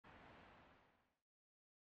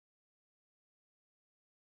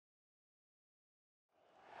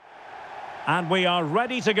And we are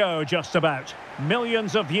ready to go just about.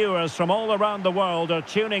 Millions of viewers from all around the world are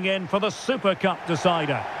tuning in for the Super Cup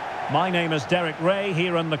decider. My name is Derek Ray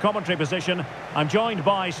here in the commentary position. I'm joined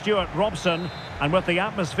by Stuart Robson, and with the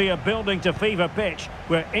atmosphere building to fever pitch,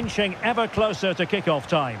 we're inching ever closer to kick-off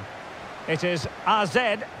time. It is AZ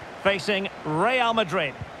facing Real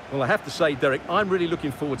Madrid. Well, I have to say, Derek, I'm really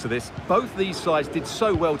looking forward to this. Both these sides did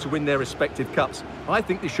so well to win their respective cups. I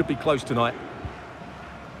think this should be close tonight.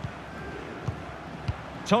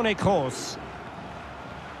 Toni Kroos.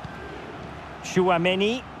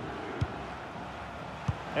 Chouameni.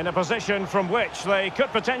 In a position from which they could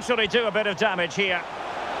potentially do a bit of damage here.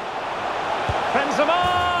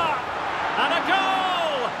 Benzema! And a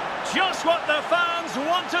goal! Just what the fans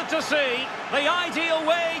wanted to see. The ideal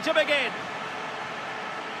way to begin.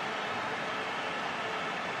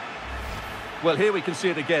 Well, here we can see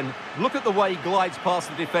it again. Look at the way he glides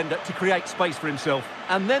past the defender to create space for himself.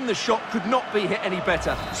 And then the shot could not be hit any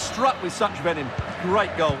better. Struck with such venom.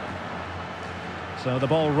 Great goal. So the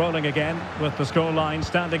ball rolling again with the scoreline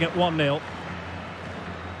standing at 1-0.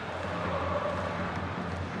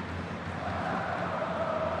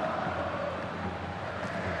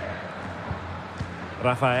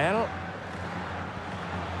 Rafael.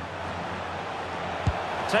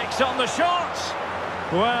 Takes on the shot.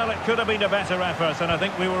 Well, it could have been a better effort, and I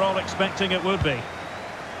think we were all expecting it would be.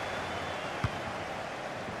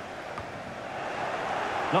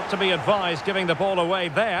 Not to be advised giving the ball away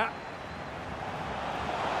there.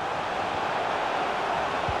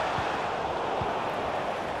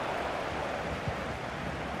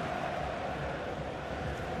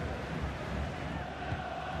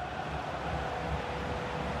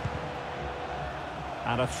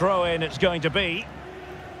 And a throw-in it's going to be.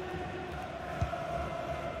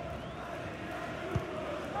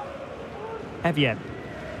 Evian.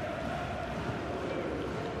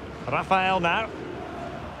 Rafael now.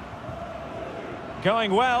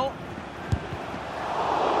 Going well.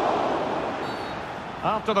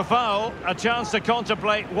 After the foul, a chance to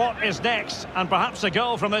contemplate what is next, and perhaps a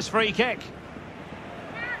goal from this free kick.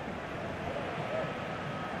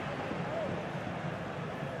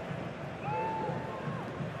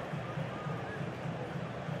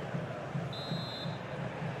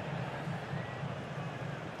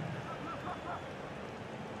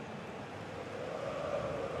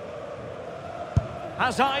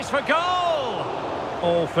 Has eyes for goal!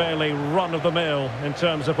 All fairly run-of-the-mill in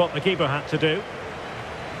terms of what the keeper had to do.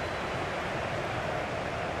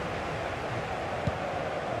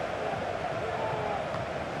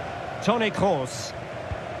 Toni Kroos.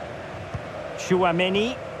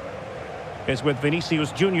 Chouameni Is with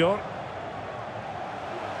Vinicius Junior.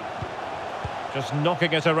 Just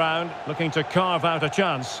knocking it around, looking to carve out a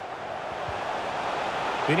chance.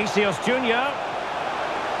 Vinicius Junior.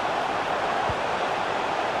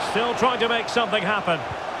 Still trying to make something happen.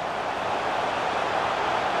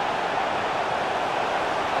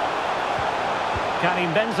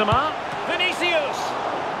 Karim Benzema. Vinicius!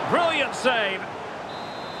 Brilliant save.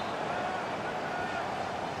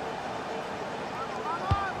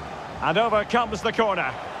 And over comes the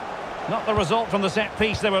corner. Not the result from the set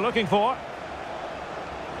piece they were looking for.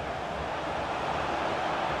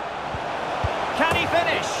 Can he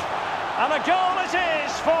finish? And a goal it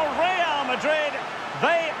is for Real Madrid.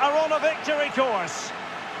 They are on a victory course.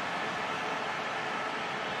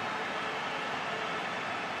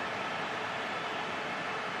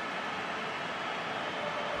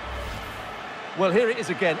 Well, here it is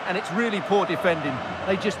again, and it's really poor defending.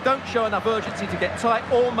 They just don't show enough urgency to get tight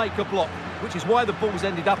or make a block, which is why the ball's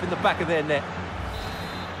ended up in the back of their net.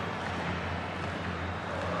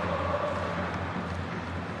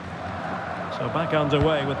 So back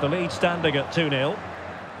underway with the lead standing at 2-0.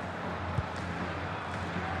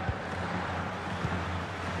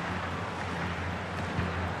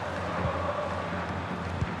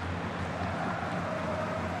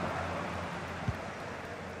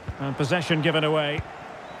 And possession given away.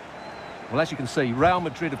 Well, as you can see, Real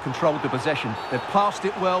Madrid have controlled the possession. They've passed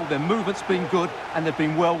it well, their movement's been good, and they've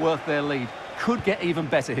been well worth their lead. Could get even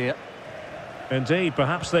better here. Indeed,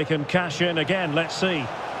 perhaps they can cash in again. Let's see.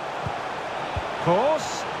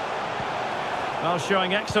 Course. Well,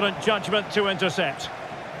 showing excellent judgment to intercept.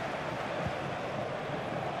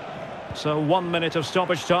 So 1 minute of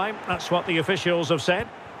stoppage time. That's what the officials have said.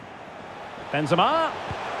 Benzema.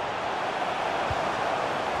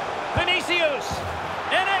 Vinicius.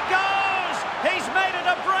 In it goes! He's made it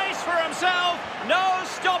a brace for himself. No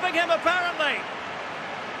stopping him, apparently.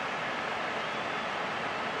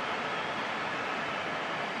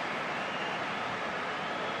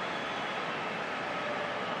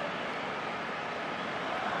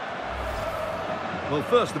 Well,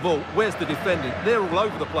 first of all, where's the defending? They're all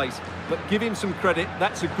over the place. But give him some credit.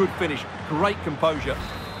 That's a good finish. Great composure.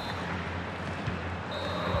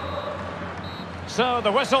 So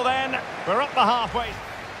the whistle then. We're up the halfway.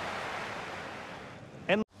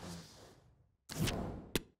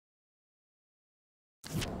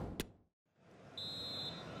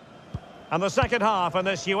 And the second half in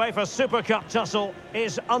this UEFA Super Cup tussle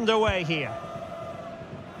is underway here.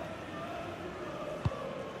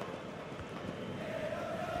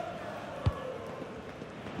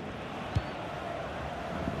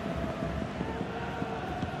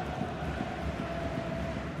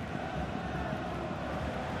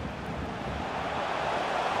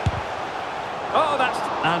 Oh, that's...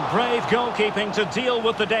 And brave goalkeeping to deal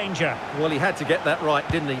with the danger. Well, he had to get that right,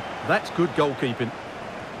 didn't he? That's good goalkeeping.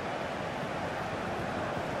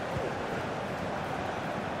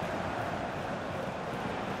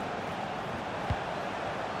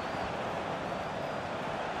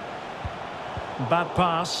 Bad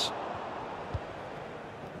pass.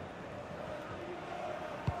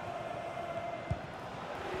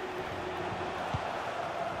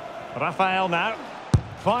 Rafael now.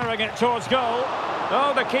 Firing it towards goal.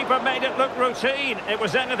 Oh, the keeper made it look routine. It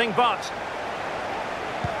was anything but.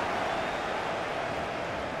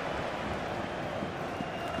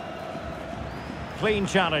 Clean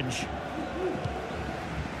challenge.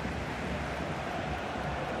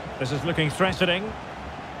 This is looking threatening.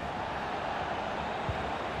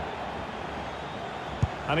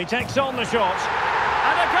 And he takes on the shot.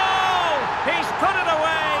 And a goal! He's put it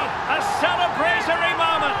away! A celebratory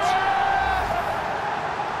moment!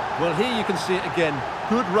 Well, here you can see it again.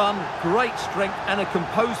 Good run, great strength, and a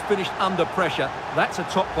composed finish under pressure. That's a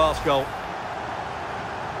top-class goal.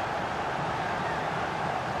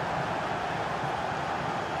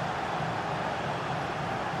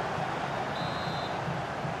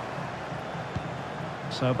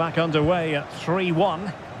 So back underway at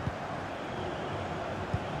 3-1.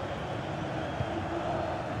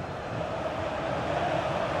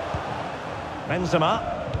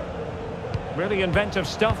 Benzema. Really inventive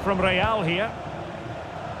stuff from Real here.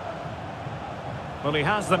 Well, he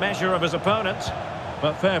has the measure of his opponent,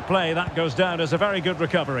 but fair play, that goes down as a very good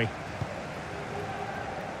recovery.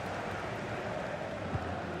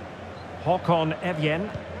 Håkon Evjen.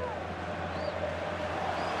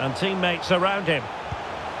 And teammates around him.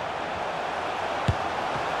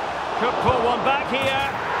 Could pull one back here.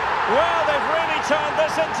 Well, they've really turned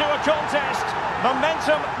this into a contest.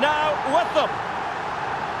 Momentum now with them.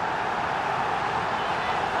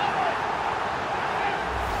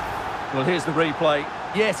 Well, here's the replay.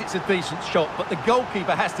 Yes, it's a decent shot, but the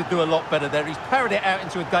goalkeeper has to do a lot better there. He's parried it out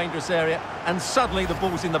into a dangerous area, and suddenly the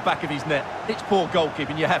ball's in the back of his net. It's poor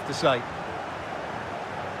goalkeeping, you have to say.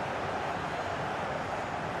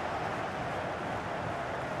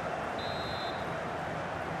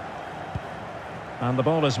 And the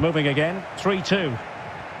ball is moving again. 3-2.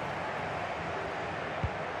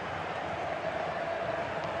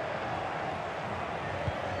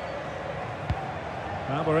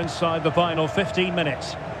 Now we're inside the final 15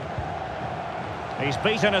 minutes. He's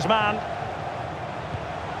beaten his man.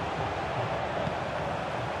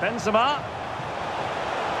 Benzema.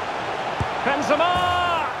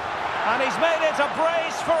 Benzema! And he's made it a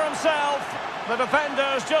brace for himself. The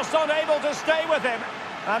defender's just unable to stay with him.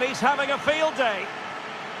 And he's having a field day.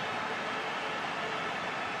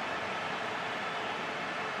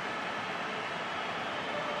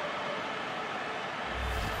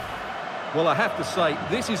 Well, I have to say,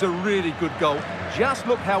 this is a really good goal. Just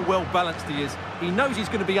look how well balanced he is. He knows he's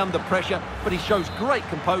going to be under pressure, but he shows great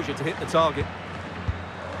composure to hit the target.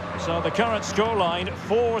 So the current scoreline,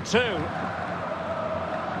 4-2.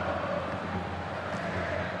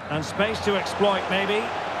 And space to exploit, maybe.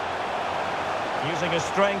 Using his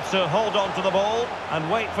strength to hold on to the ball and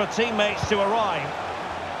wait for teammates to arrive.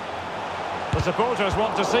 The supporters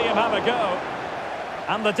want to see him have a go.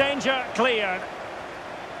 And the danger cleared.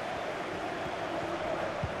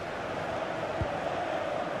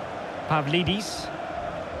 Pavlidis.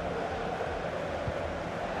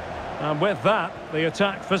 And with that, the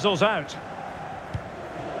attack fizzles out.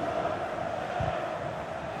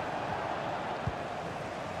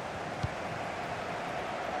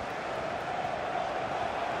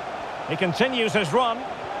 He continues his run.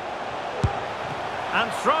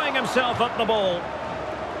 And throwing himself at the ball.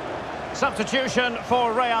 Substitution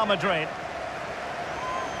for Real Madrid.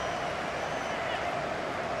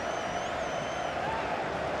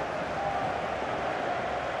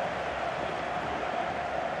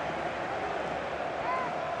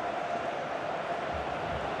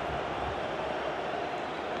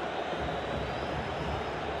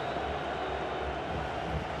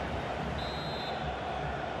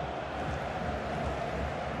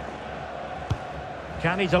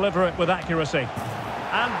 Can he deliver it with accuracy?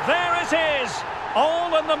 And there it is!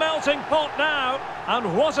 All in the melting pot now.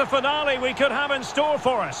 And what a finale we could have in store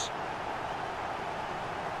for us.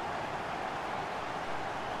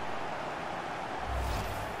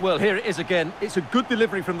 Well, here it is again. It's a good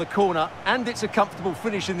delivery from the corner, and it's a comfortable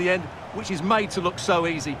finish in the end, which is made to look so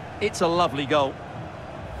easy. It's a lovely goal.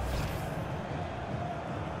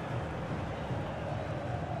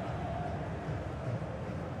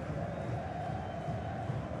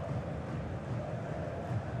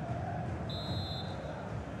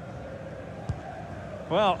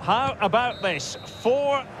 Well, how about this?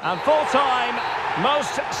 4 and full time,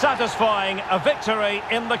 most satisfying, a victory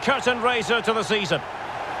in the curtain raiser to the season.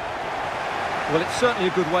 Well, it's certainly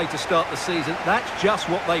a good way to start the season. That's just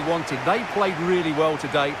what they wanted. They played really well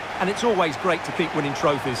today, and it's always great to keep winning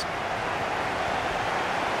trophies.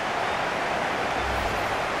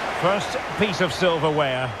 First piece of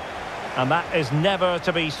silverware, and that is never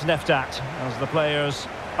to be sniffed at, as the players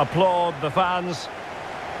applaud the fans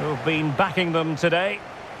who've been backing them today.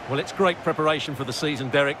 Well, it's great preparation for the season,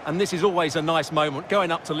 Derek, and this is always a nice moment,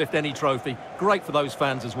 going up to lift any trophy. Great for those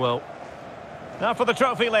fans as well. Now for the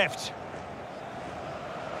trophy lift.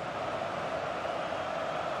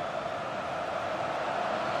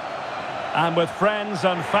 And with friends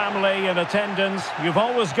and family in attendance, you've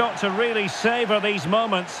always got to really savour these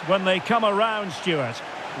moments when they come around, Stuart.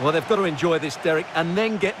 Well, they've got to enjoy this, Derek, and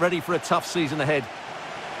then get ready for a tough season ahead.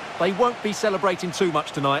 They won't be celebrating too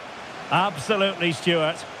much tonight. Absolutely,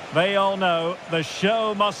 Stuart. They all know the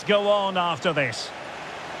show must go on after this.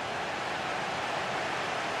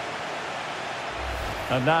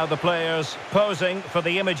 And now the players posing for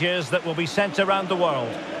the images that will be sent around the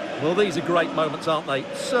world. Well, these are great moments, aren't they?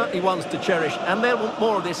 Certainly ones to cherish, and they'll want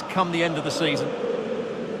more of this come the end of the season.